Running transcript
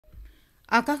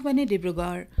আকাশবাণী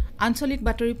ডিব্ৰুগড় আঞ্চলিক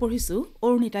বাতৰি পঢ়িছো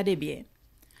অৰুণিতা দেৱীয়ে।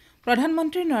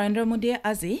 প্ৰধানমন্ত্ৰী নৰেন্দ্ৰ মোদীয়ে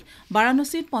আজি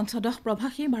বাৰাণসীত পঞ্চদশ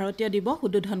প্ৰৱাসী ভাৰতীয় দিৱস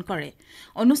উদ্বোধন কৰে।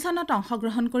 অনুষ্ঠানত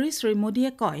অংশগ্ৰহণ কৰি শ্ৰী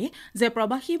মোদীয়ে কয় যে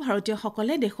প্ৰৱাসী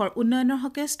ভাৰতীয়সকলে দেশৰ উন্নয়নৰ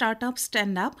হকে ষ্টাৰ্টআপ,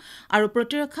 ষ্টেণ্ড আপ আৰু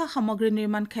প্ৰতিৰক্ষা সামগ্ৰী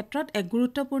নিৰ্মাণ ক্ষেত্ৰত এক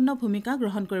গুৰুত্বপূৰ্ণ ভূমিকা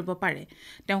গ্ৰহণ কৰিব পাৰে।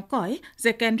 তেওঁ কয়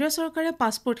যে কেন্দ্ৰীয় চৰকাৰে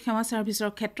পাছপোৰ্ট সেৱা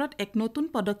ছাৰ্ভিচৰ ক্ষেত্ৰত এক নতুন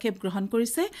পদক্ষেপ গ্ৰহণ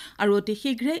কৰিছে আৰু অতি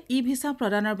শীঘ্ৰে ই-ভিছা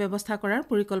প্ৰদানৰ ব্যৱস্থা কৰাৰ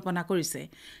পৰিকল্পনা কৰিছে।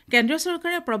 কেন্দ্ৰীয়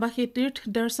চৰকাৰে প্ৰৱাসী তীৰ্থ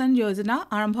দৰ্শন যোজনা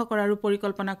আৰম্ভ কৰাৰো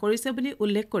পৰিকল্পনা কৰিছে বুলি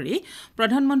উল্লেখ কৰি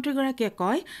প্ৰধানমন্ত্ৰীগৰাকীয়ে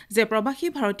কয় যে প্ৰৱাসী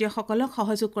ভাৰতীয়সকলক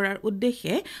সহযোগ কৰাৰ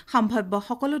উদ্দেশ্যে সম্ভাৱ্য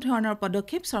সকলো ধৰণৰ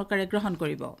পদক্ষেপ চৰকাৰে গ্ৰহণ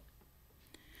কৰিব।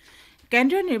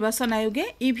 কেন্দ্ৰীয় নিৰ্বাচন আয়োগে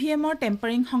ইভিএমৰ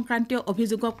টেম্পাৰিং সংক্ৰান্তীয়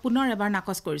অভিযোগক পুনৰ এবাৰ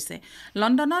নাকচ কৰিছে।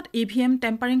 লণ্ডনত ইভিএম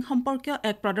টেম্পাৰিং সম্পৰ্কীয়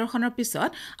এক প্ৰদৰ্শনৰ পিছত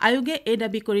আয়োগে এই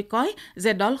দাবী কৰি কয়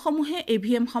যে দলসমূহে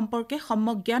ইভিএম সম্পৰ্কে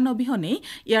সম্যক জ্ঞান অবিহনেই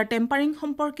ইয়াৰ টেম্পাৰিং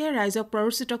সম্পৰ্কে ৰাইজক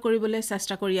প্ৰৰোচিত কৰিবলৈ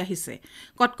চেষ্টা কৰি আহিছে।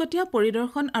 কটকটীয়া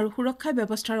পৰিদৰ্শন আৰু সুৰক্ষা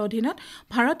ব্যৱস্থাৰ অধীনত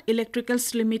ভাৰত ইলেক্ট্ৰিকেলছ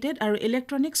লিমিটেড আৰু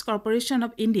ইলেক্ট্ৰনিক্স কৰ্পোৰেশ্যন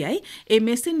অৱ ইণ্ডিয়াই এই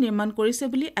মেচিন নিৰ্মাণ কৰিছে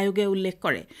বুলি আয়োগে উল্লেখ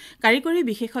কৰে। কাৰিকৰী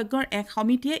বিশেষজ্ঞৰ এক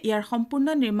সমিতিয়ে ইয়াৰ সম্পূৰ্ণ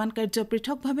নিৰ্মাণ কাৰ্য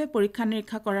পৃথকভাৱে পৰীক্ষা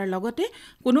নিৰীক্ষা কৰাৰ লগতে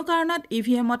কোনো কাৰণত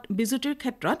ইভিএমত বিজুতিৰ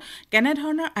ক্ষেত্ৰত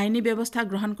কেনেধৰণৰ আইনী ব্যৱস্থা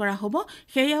গ্ৰহণ কৰা হ'ব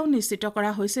সেয়াও নিশ্চিত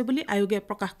কৰা হৈছে বুলি আয়োগে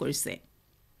প্ৰকাশ কৰিছে।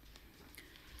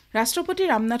 ৰাষ্ট্ৰপতি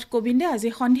ৰামনাথ কোবিন্দে আজি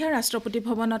সন্ধিয়া ৰাষ্ট্ৰপতি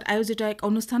ভৱনত আয়োজিত এক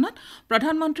অনুষ্ঠানত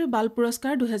প্ৰধানমন্ত্ৰী বাল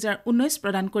পুৰস্কাৰ 2019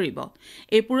 প্ৰদান কৰিব।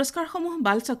 এই পুৰস্কাৰসমূহ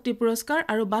বাল শক্তি পুৰস্কাৰ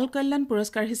আৰু বাল কল্যাণ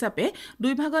পুৰস্কাৰ হিচাপে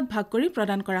দুই ভাগত ভাগ কৰি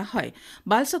প্ৰদান কৰা হয়।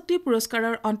 বাল শক্তি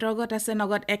পুৰস্কাৰৰ অন্তৰ্গত আছে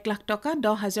নগদ 1 লাখ টকা,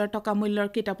 10,000 টকা মূল্যৰ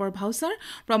কিতাপৰ ভাউচাৰ,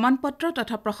 প্ৰমাণপত্ৰ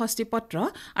তথা প্ৰশস্তি পত্ৰ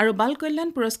আৰু বাল কল্যাণ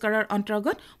পুৰস্কাৰৰ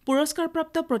অন্তৰ্গত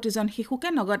পুৰস্কাৰপ্ৰাপ্ত প্ৰতিজন শিশুকে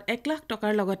নগদ 1 লাখ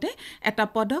টকাৰ লগতে এটা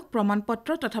পদক, প্ৰমাণপত্ৰ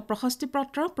তথা প্ৰশস্তি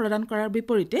পত্ৰ প্ৰদান কৰাৰ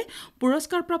বিপৰীতে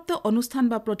পুৰস্কাৰপ্ৰাপ্ত অনুষ্ঠান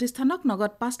বা প্ৰতিষ্ঠানক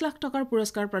নগদ 5 লাখ টকাৰ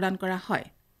পুৰস্কাৰ প্ৰদান কৰা হয়।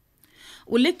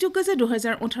 উল্লেখযোগ্য যে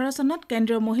 2018 চনত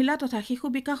কেন্দ্ৰীয় মহিলা তথা শিশু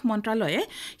বিকাশ মন্ত্ৰালয়ে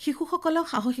শিশুসকলক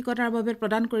সাহসিকতাৰ বাবে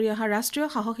প্ৰদান কৰি অহা ৰাষ্ট্ৰীয়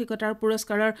সাহসিকতাৰ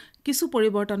পুৰস্কাৰৰ কিছু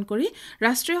পৰিৱৰ্তন কৰি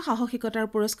ৰাষ্ট্ৰীয় সাহসিকতাৰ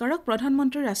পুৰস্কাৰক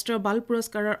প্ৰধানমন্ত্ৰী ৰাষ্ট্ৰীয় বাল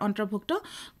পুৰস্কাৰৰ অন্তৰ্ভুক্ত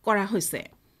কৰা হৈছে।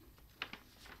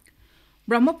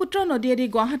 ব্ৰহ্মপুত্ৰ নদীয়েদি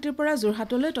গুৱাহাটীৰ পৰা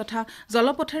যোৰহাটলৈ তথা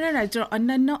জলপথেৰে ৰাজ্যৰ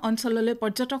অন্যান্য অঞ্চললৈ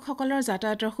পৰ্যটকসকলৰ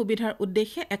যাতায়াতৰ সুবিধাৰ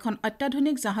উদ্দেশ্যে এখন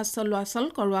অত্যাধুনিক জাহাজ চলাচল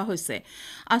কৰোৱা হৈছে।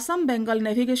 আছাম বেংগল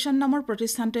নেভিগেশ্যন নামৰ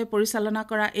প্ৰতিষ্ঠানটোৱে পৰিচালনা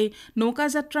কৰা এই নৌকা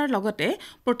যাত্ৰাৰ লগতে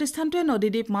প্ৰতিষ্ঠানটোৱে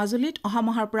নদীদ্বীপ মাজুলীত অহা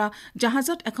মাহৰ পৰা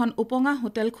জাহাজত এখন উপঙা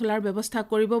হোটেল খোলাৰ ব্যৱস্থা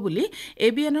কৰিব বুলি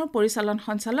এবিএনৰ পৰিচালন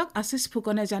সঞ্চালক আশিষ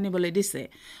ফুকনে জানিবলৈ দিছে।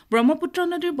 ব্ৰহ্মপুত্ৰ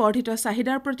নদীৰ বৰ্ধিত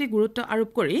চাহিদাৰ প্ৰতি গুৰুত্ব আৰোপ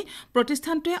কৰি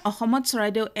প্ৰতিষ্ঠানটোৱে অসমত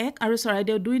চৰাইদেউ 1 আৰু চৰাইদেউ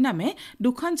 2 নামে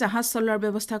দুখন জাহাজ চলোৱাৰ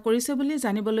ব্যৱস্থা কৰিছে বুলি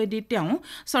জানিবলৈ দি তেওঁ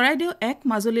চৰাইদেউ 1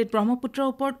 মাজুলীত ব্ৰহ্মপুত্ৰৰ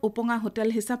ওপৰত উপঙা হোটেল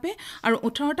হিচাপে আৰু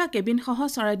 18টা কেবিনসহ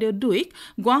চৰাইদেউ 2ক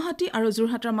গুৱাহাটী আৰু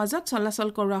যোৰহাটৰ মাজত চলাচল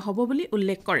কৰোৱা হ'ব বুলি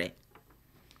উল্লেখ কৰে।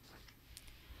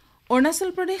 অৰুণাচল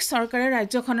প্ৰদেশ চৰকাৰে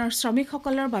ৰাজ্যখনৰ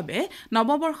শ্ৰমিকসকলৰ বাবে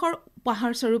নৱবৰ্ষৰ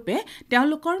উপহাৰ স্বৰূপে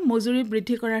তেওঁলোকৰ মজুৰি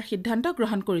বৃদ্ধি কৰাৰ সিদ্ধান্ত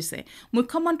গ্ৰহণ কৰিছে।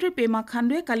 মুখ্যমন্ত্ৰী পেমা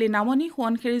খাণ্ডুৱে কালি নামনি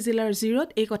সোৱণশিৰি জিলাৰ জিৰত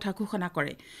এই কথা ঘোষণা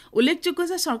কৰে। উল্লেখযোগ্য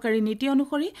যে চৰকাৰী নীতি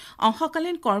অনুসৰি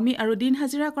অংশকালীন কৰ্মী আৰু দিন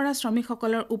হাজিৰা কৰা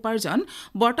শ্ৰমিকসকলৰ উপাৰ্জন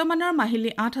বৰ্তমানৰ মাহিলী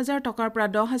 8,000 টকাৰ পৰা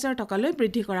 10,000 টকালৈ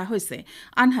বৃদ্ধি কৰা হৈছে।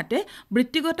 আনহাতে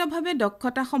বৃত্তিগতভাৱে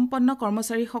দক্ষতা সম্পন্ন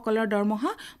কৰ্মচাৰীসকলৰ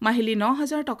দৰমহা মাহিলী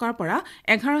 9,000 টকাৰ পৰা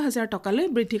 11,000 টকালৈ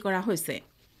বৃদ্ধি কৰা হৈছে।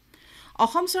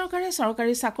 অসম চৰকাৰে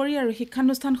চৰকাৰী চাকৰি আৰু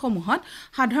শিক্ষানুষ্ঠানসমূহত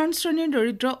সাধাৰণ শ্ৰেণীৰ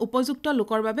দৰিদ্ৰ উপযুক্ত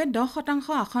লোকৰ বাবে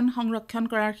 10% আসন সংৰক্ষণ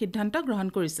কৰাৰ সিদ্ধান্ত গ্ৰহণ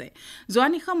কৰিছে। যোৱা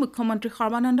নিশা মুখ্যমন্ত্ৰী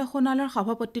সৰ্বানন্দ সোণোৱালৰ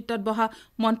সভাপতিত্বত বহা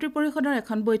মন্ত্ৰী পৰিষদৰ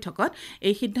এখন বৈঠকত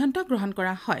এই সিদ্ধান্ত গ্ৰহণ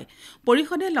কৰা হয়।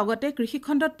 পৰিষদে লগতে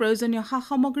কৃষিখণ্ডত প্ৰয়োজনীয়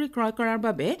সা-সামগ্ৰী ক্ৰয় কৰাৰ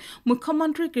বাবে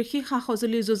মুখ্যমন্ত্ৰী কৃষি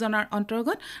সা-সঁজুলি যোজনাৰ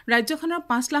অন্তৰ্গত ৰাজ্যখনৰ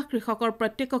 5 লাখ কৃষকৰ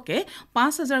প্ৰত্যেককে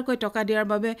 5,000কৈ টকা দিয়াৰ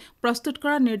বাবে প্ৰস্তুত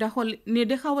কৰা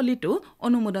নিৰ্দেশাৱলীটো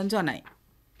অনুমোদন জনায়।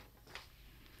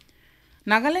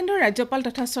 নাগালেণ্ডৰ ৰাজ্যপাল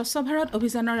তথা স্বচ্ছ ভাৰত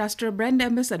অভিযানৰ ৰাষ্ট্ৰীয় ব্ৰেণ্ড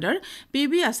এম্বেছেডৰ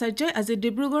পি.বি. আচাৰ্যই আজি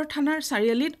ডিব্ৰুগড় থানাৰ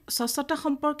চাৰিআলিত স্বচ্ছতা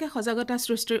সম্পৰ্কে সজাগতা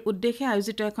সৃষ্টিৰ উদ্দেশ্যে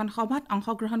আয়োজিত এখন সভাত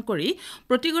অংশগ্ৰহণ কৰি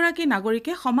প্ৰতিগৰাকী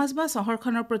নাগৰিকে সমাজ বা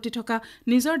চহৰখনৰ প্ৰতি থকা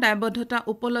নিজৰ দায়বদ্ধতা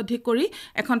উপলব্ধি কৰি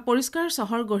এখন পৰিষ্কাৰ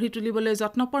চহৰ গঢ়ি তুলিবলৈ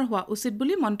যত্নপৰ হোৱা উচিত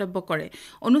বুলি মন্তব্য কৰে।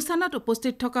 অনুষ্ঠানত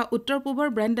উপস্থিত থকা উত্তৰ পূবৰ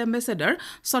ব্ৰেণ্ড এম্বেছেডৰ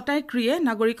ছটাই ক্ৰিয়ে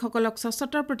নাগৰিকসকলক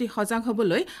স্বচ্ছতাৰ প্ৰতি সজাগ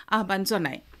হ'বলৈ আহ্বান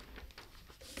জনায়।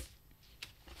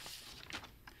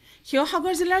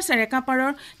 শিৱসাগৰ জিলাৰ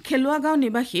চেৰেকাপাৰৰ খেলুৱা গাঁও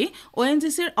নিবাসী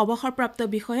ONGCৰ অৱসৰপ্ৰাপ্ত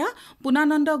বিষয়া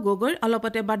পুনানন্দ গগৈৰ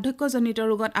অলপতে বাৰ্ধক্যজনিত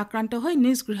ৰোগত আক্ৰান্ত হৈ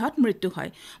নিজ গৃহত মৃত্যু হয়।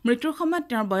 মৃত্যুৰ সময়ত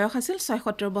তেওঁৰ বয়স আছিল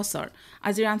 76 বছৰ।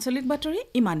 আজিৰ আঞ্চলিক বাতৰি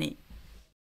ইমানেই।